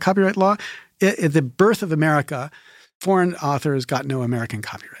 from copyright law. At the birth of America, foreign authors got no American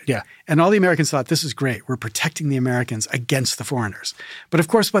copyright. Yeah. And all the Americans thought, this is great. We're protecting the Americans against the foreigners. But of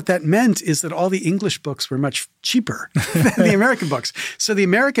course, what that meant is that all the English books were much cheaper than the American books. So the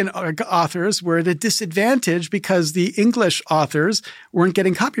American authors were at a disadvantage because the English authors weren't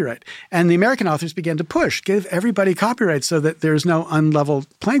getting copyright. And the American authors began to push, give everybody copyright so that there's no unlevel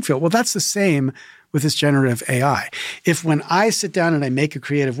playing field. Well, that's the same with this generative AI. If when I sit down and I make a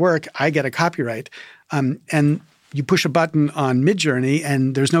creative work, I get a copyright, and you push a button on Midjourney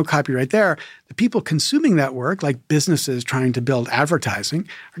and there's no copyright there, the people consuming that work, like businesses trying to build advertising,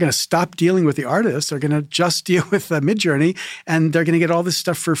 are going to stop dealing with the artists. They're going to just deal with Midjourney, and they're going to get all this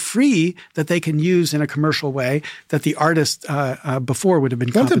stuff for free that they can use in a commercial way that the artist before would have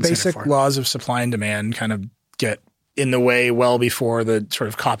been compensated for. Don't the basic laws of supply and demand kind of get in the way well before the sort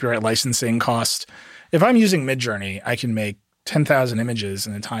of copyright licensing cost? If I'm using Midjourney, I can make 10,000 images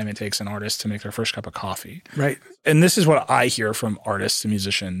in the time it takes an artist to make their first cup of coffee. Right. And this is what I hear from artists and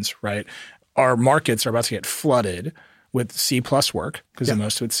musicians, right? Our markets are about to get flooded with C+ work because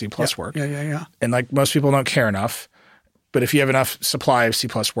most of it's C+ work. Yeah. And like most people don't care enough. But if you have enough supply of C+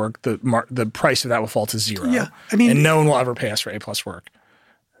 work, the price of that will fall to zero. Yeah. And no one will ever pay us for A+ work.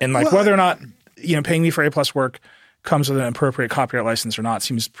 And whether or not, paying me for A+ work comes with an appropriate copyright license or not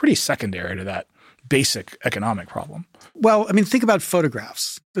seems pretty secondary to that basic economic problem. Well, I mean, think about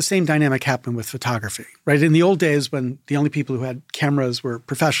photographs. The same dynamic happened with photography, right? In the old days when the only people who had cameras were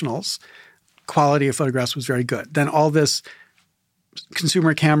professionals, quality of photographs was very good. Then all this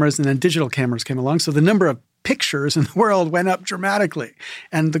consumer cameras and then digital cameras came along. So the number of pictures in the world went up dramatically,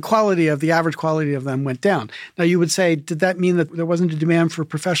 and the average quality of them went down. Now, you would say, did that mean that there wasn't a demand for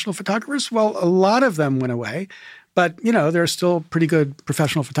professional photographers? Well, a lot of them went away, but there are still pretty good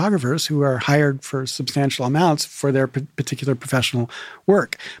professional photographers who are hired for substantial amounts for their particular professional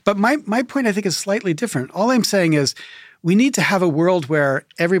work. But my point, I think, is slightly different. All I'm saying is we need to have a world where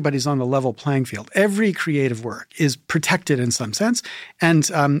everybody's on the level playing field. Every creative work is protected in some sense. And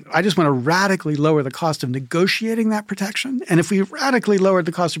I just want to radically lower the cost of negotiating that protection. And if we radically lowered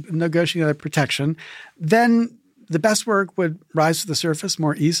the cost of negotiating that protection, then the best work would rise to the surface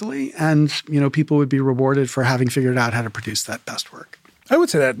more easily. And, people would be rewarded for having figured out how to produce that best work. I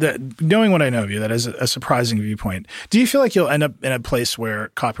would say that knowing what I know of you, that is a surprising viewpoint. Do you feel like you'll end up in a place where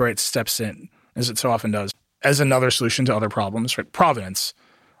copyright steps in, as it so often does, as another solution to other problems, right? Provenance.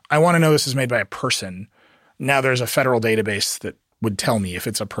 I want to know this is made by a person. Now there's a federal database that would tell me if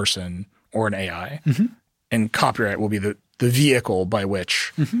it's a person or an AI. Mm-hmm. And copyright will be the vehicle by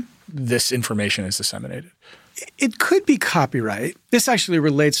which this information is disseminated. It could be copyright. This actually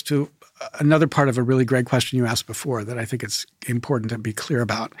relates to another part of a really great question you asked before that I think it's important to be clear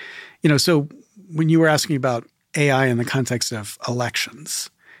about. So when you were asking about AI in the context of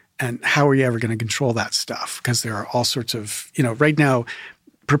elections, and how are you ever going to control that stuff? Because there are all sorts of, right now,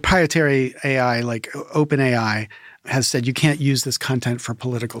 proprietary AI like OpenAI has said you can't use this content for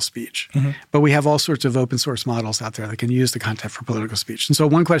political speech. Mm-hmm. But we have all sorts of open source models out there that can use the content for political speech. And so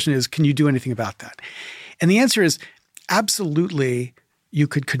one question is, can you do anything about that? And the answer is absolutely you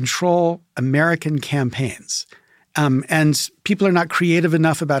could control American campaigns. And people are not creative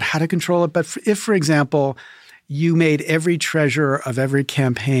enough about how to control it. But if, for example, you made every treasurer of every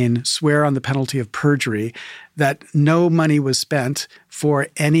campaign swear on the penalty of perjury that no money was spent for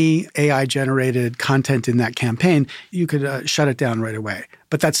any AI-generated content in that campaign, you could shut it down right away.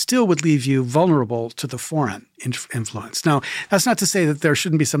 But that still would leave you vulnerable to the foreign influence. Now, that's not to say that there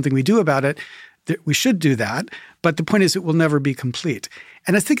shouldn't be something we do about it. We should do that. But the point is it will never be complete.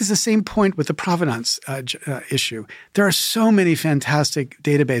 And I think it's the same point with the provenance issue. There are so many fantastic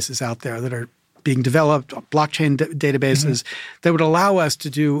databases out there that are being developed, blockchain databases that would allow us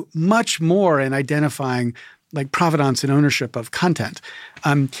to do much more in identifying like provenance and ownership of content.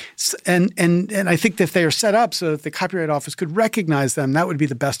 And I think that if they are set up so that the Copyright Office could recognize them, that would be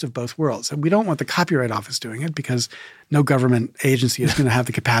the best of both worlds. And we don't want the Copyright Office doing it because no government agency is going to have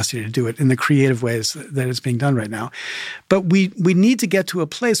the capacity to do it in the creative ways that it's being done right now. But we need to get to a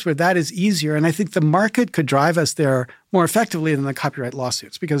place where that is easier. And I think the market could drive us there more effectively than the copyright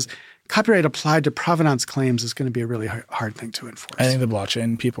lawsuits, because copyright applied to provenance claims is going to be a really hard thing to enforce. I think the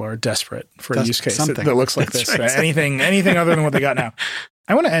blockchain people are desperate for a use case that looks like this. Right. Anything other than what they got now.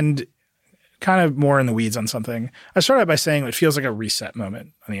 I want to end kind of more in the weeds on something. I started out by saying it feels like a reset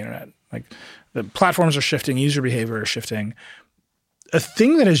moment on the internet. Like the platforms are shifting, user behavior is shifting. A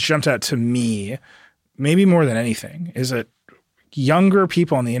thing that has jumped out to me, maybe more than anything, is that younger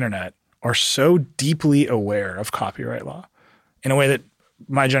people on the internet are so deeply aware of copyright law in a way that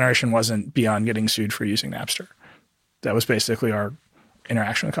my generation wasn't beyond getting sued for using Napster. That was basically our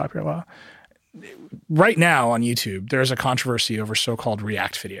interaction with copyright law. Right now on YouTube, there's a controversy over so-called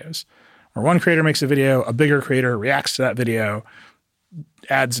react videos, where one creator makes a video, a bigger creator reacts to that video,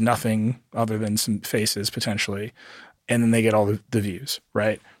 adds nothing other than some faces potentially, and then they get all the views,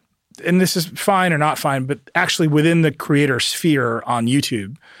 right? And this is fine or not fine, but actually within the creator sphere on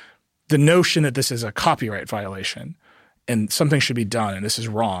YouTube, the notion that this is a copyright violation and something should be done and this is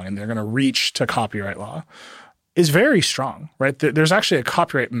wrong and they're going to reach to copyright law is very strong, right? There's actually a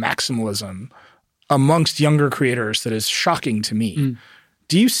copyright maximalism amongst younger creators that is shocking to me. Mm.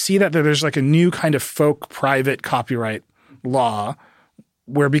 Do you see that there's like a new kind of folk private copyright law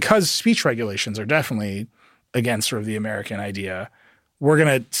where, because speech regulations are definitely against sort of the American idea, we're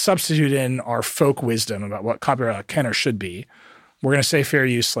going to substitute in our folk wisdom about what copyright law can or should be. We're going to say fair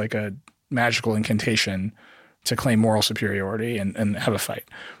use like a magical incantation to claim moral superiority and have a fight.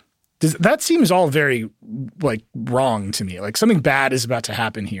 That seems all very like wrong to me. Like something bad is about to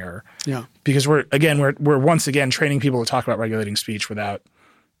happen here. Yeah. Because we're once again training people to talk about regulating speech without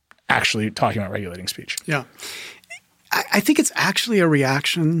actually talking about regulating speech. Yeah. I think it's actually a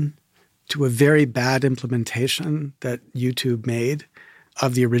reaction to a very bad implementation that YouTube made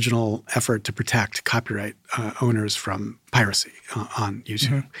of the original effort to protect copyright owners from piracy on YouTube.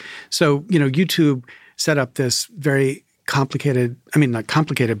 Mm-hmm. So, YouTube set up this very complicated, not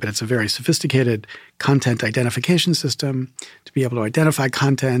complicated, but it's a very sophisticated content identification system to be able to identify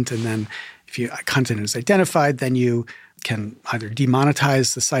content. And then if content is identified, then you can either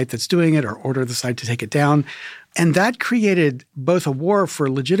demonetize the site that's doing it or order the site to take it down. And that created both a war for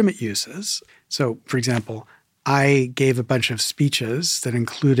legitimate uses. So, for example, I gave a bunch of speeches that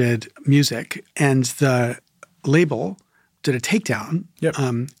included music, and the label did a takedown. Yep.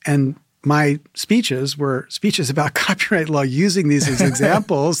 And my speeches were speeches about copyright law using these as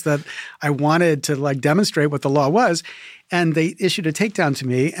examples that I wanted to demonstrate what the law was. And they issued a takedown to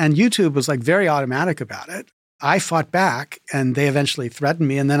me, and YouTube was very automatic about it. I fought back, and they eventually threatened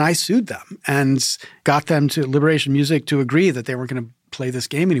me, and then I sued them and got them to Liberation Music to agree that they weren't going to play this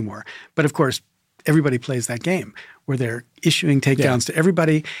game anymore. But of course, everybody plays that game where they're issuing takedowns to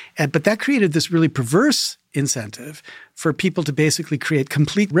everybody. But that created this really perverse incentive for people to basically create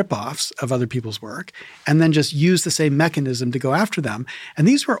complete ripoffs of other people's work and then just use the same mechanism to go after them. And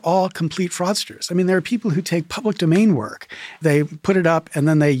these were all complete fraudsters. There are people who take public domain work, they put it up, and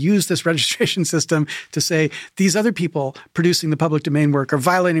then they use this registration system to say, these other people producing the public domain work are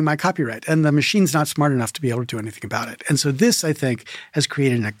violating my copyright, and the machine's not smart enough to be able to do anything about it. And so this, I think, has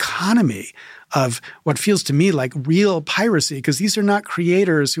created an economy of what feels to me like real piracy, because these are not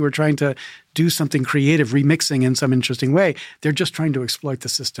creators who are trying to do something creative, remixing in some interesting way. They're just trying to exploit the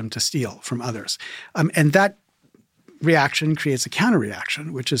system to steal from others. And that reaction creates a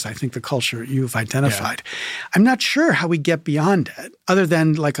counter-reaction, which is, I think, the culture you've identified. Yeah. I'm not sure how we get beyond it, other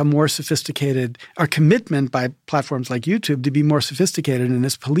than a more sophisticated or commitment by platforms like YouTube to be more sophisticated in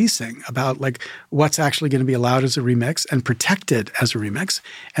its policing about what's actually going to be allowed as a remix and protected as a remix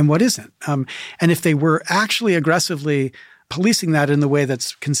and what isn't. And if they were actually aggressively policing that in the way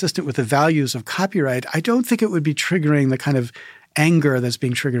that's consistent with the values of copyright, I don't think it would be triggering the kind of anger that's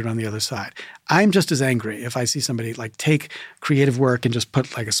being triggered on the other side. I'm just as angry if I see somebody take creative work and just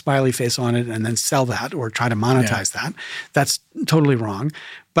put a smiley face on it and then sell that or try to monetize that. That's totally wrong.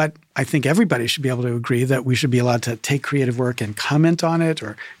 But I think everybody should be able to agree that we should be allowed to take creative work and comment on it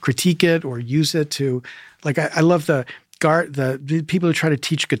or critique it or use it to I love the people who try to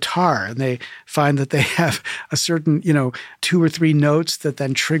teach guitar, and they find that they have a certain, 2 or 3 notes that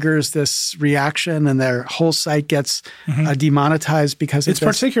then triggers this reaction, and their whole site gets demonetized because it's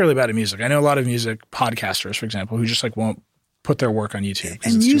particularly bad in music. I know a lot of music podcasters, for example, who just won't put their work on YouTube.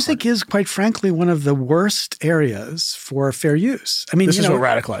 And music is, quite frankly, one of the worst areas for fair use. This is what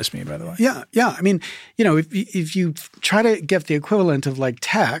radicalized me, by the way. Yeah. If you try to get the equivalent of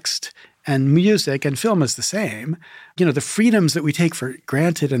text, and music and film is the same. The freedoms that we take for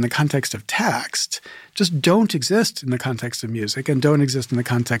granted in the context of text just don't exist in the context of music and don't exist in the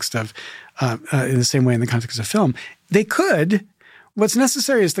context of in the same way in the context of film. They could. What's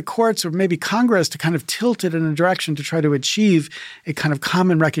necessary is the courts or maybe Congress to kind of tilt it in a direction to try to achieve a kind of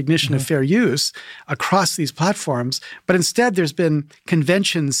common recognition of fair use across these platforms. But instead, there's been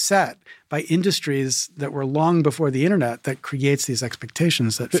conventions set by industries that were long before the internet that creates these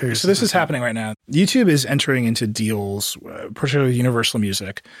expectations that fair use. So this is happening right now. YouTube is entering into deals, particularly Universal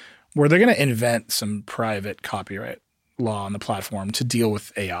Music, where they're going to invent some private copyright law on the platform to deal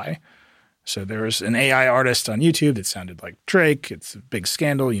with AI. So there was an AI artist on YouTube that sounded like Drake. It's a big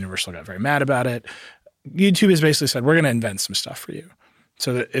scandal. Universal got very mad about it. YouTube has basically said, we're going to invent some stuff for you.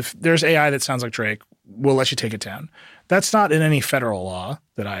 So that if there's AI that sounds like Drake, we'll let you take it down. That's not in any federal law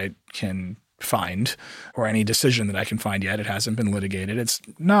that I can find or any decision that I can find yet. It hasn't been litigated. It's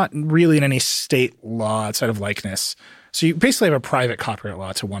not really in any state law outside of likeness. So you basically have a private copyright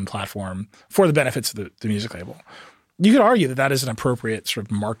law to one platform for the benefits of the music label. You could argue that that is an appropriate sort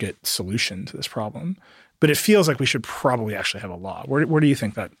of market solution to this problem, but it feels like we should probably actually have a law. Where do you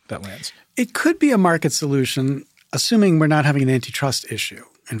think that lands? It could be a market solution, assuming we're not having an antitrust issue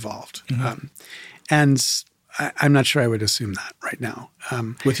involved. And I'm not sure I would assume that right now.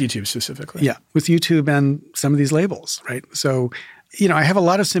 With YouTube specifically? Yeah, with YouTube and some of these labels, right? So, I have a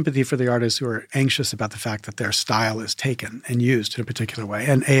lot of sympathy for the artists who are anxious about the fact that their style is taken and used in a particular way.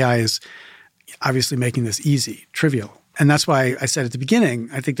 And AI is obviously making this easy, trivial. And that's why I said at the beginning,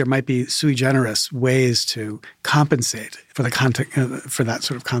 I think there might be sui generis ways to compensate for for that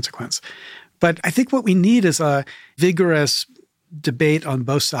sort of consequence. But I think what we need is a vigorous debate on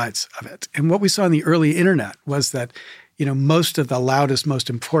both sides of it. And what we saw in the early internet was that, most of the loudest, most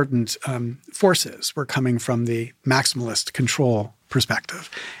important forces were coming from the maximalist control perspective.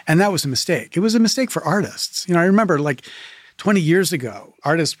 And that was a mistake. It was a mistake for artists. I remember 20 years ago,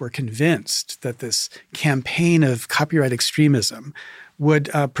 artists were convinced that this campaign of copyright extremism would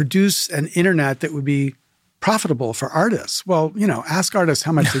produce an internet that would be profitable for artists. Well, ask artists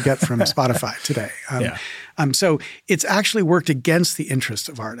how much they get from Spotify today. So it's actually worked against the interest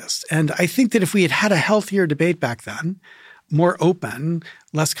of artists. And I think that if we had had a healthier debate back then, more open,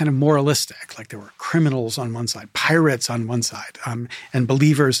 less kind of moralistic, like there were criminals on one side, pirates on one side, and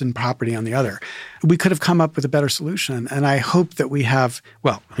believers in property on the other, we could have come up with a better solution. And I hope that we have,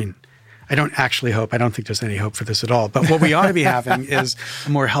 I don't actually hope, I don't think there's any hope for this at all, but what we ought to be having is a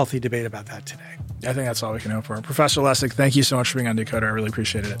more healthy debate about that today. I think that's all we can hope for. Professor Lessig, thank you so much for being on Decoder. I really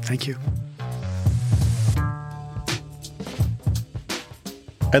appreciated it. Thank you.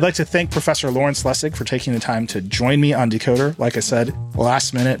 I'd like to thank Professor Lawrence Lessig for taking the time to join me on Decoder. Like I said,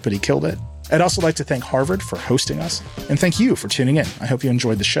 last minute, but he killed it. I'd also like to thank Harvard for hosting us, and thank you for tuning in. I hope you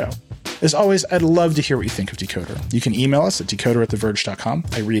enjoyed the show. As always, I'd love to hear what you think of Decoder. You can email us at decoder@theverge.com.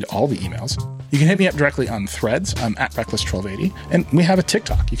 I read all the emails. You can hit me up directly on Threads. I'm at Reckless1280, and we have a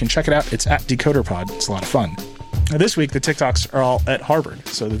TikTok. You can check it out. It's at DecoderPod. It's a lot of fun. Now, this week, the TikToks are all at Harvard,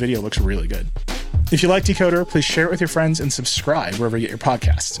 so the video looks really good. If you like Decoder, please share it with your friends and subscribe wherever you get your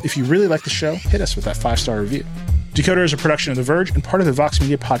podcasts. If you really like the show, hit us with that 5-star review. Decoder is a production of The Verge and part of the Vox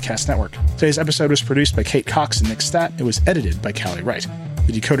Media Podcast Network. Today's episode was produced by Kate Cox and Nick Statt. It was edited by Callie Wright.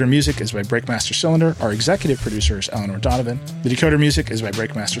 The Decoder music is by Breakmaster Cylinder. Our executive producer is Eleanor Donovan. The Decoder music is by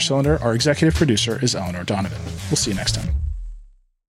Breakmaster Cylinder. Our executive producer is Eleanor Donovan. We'll see you next time.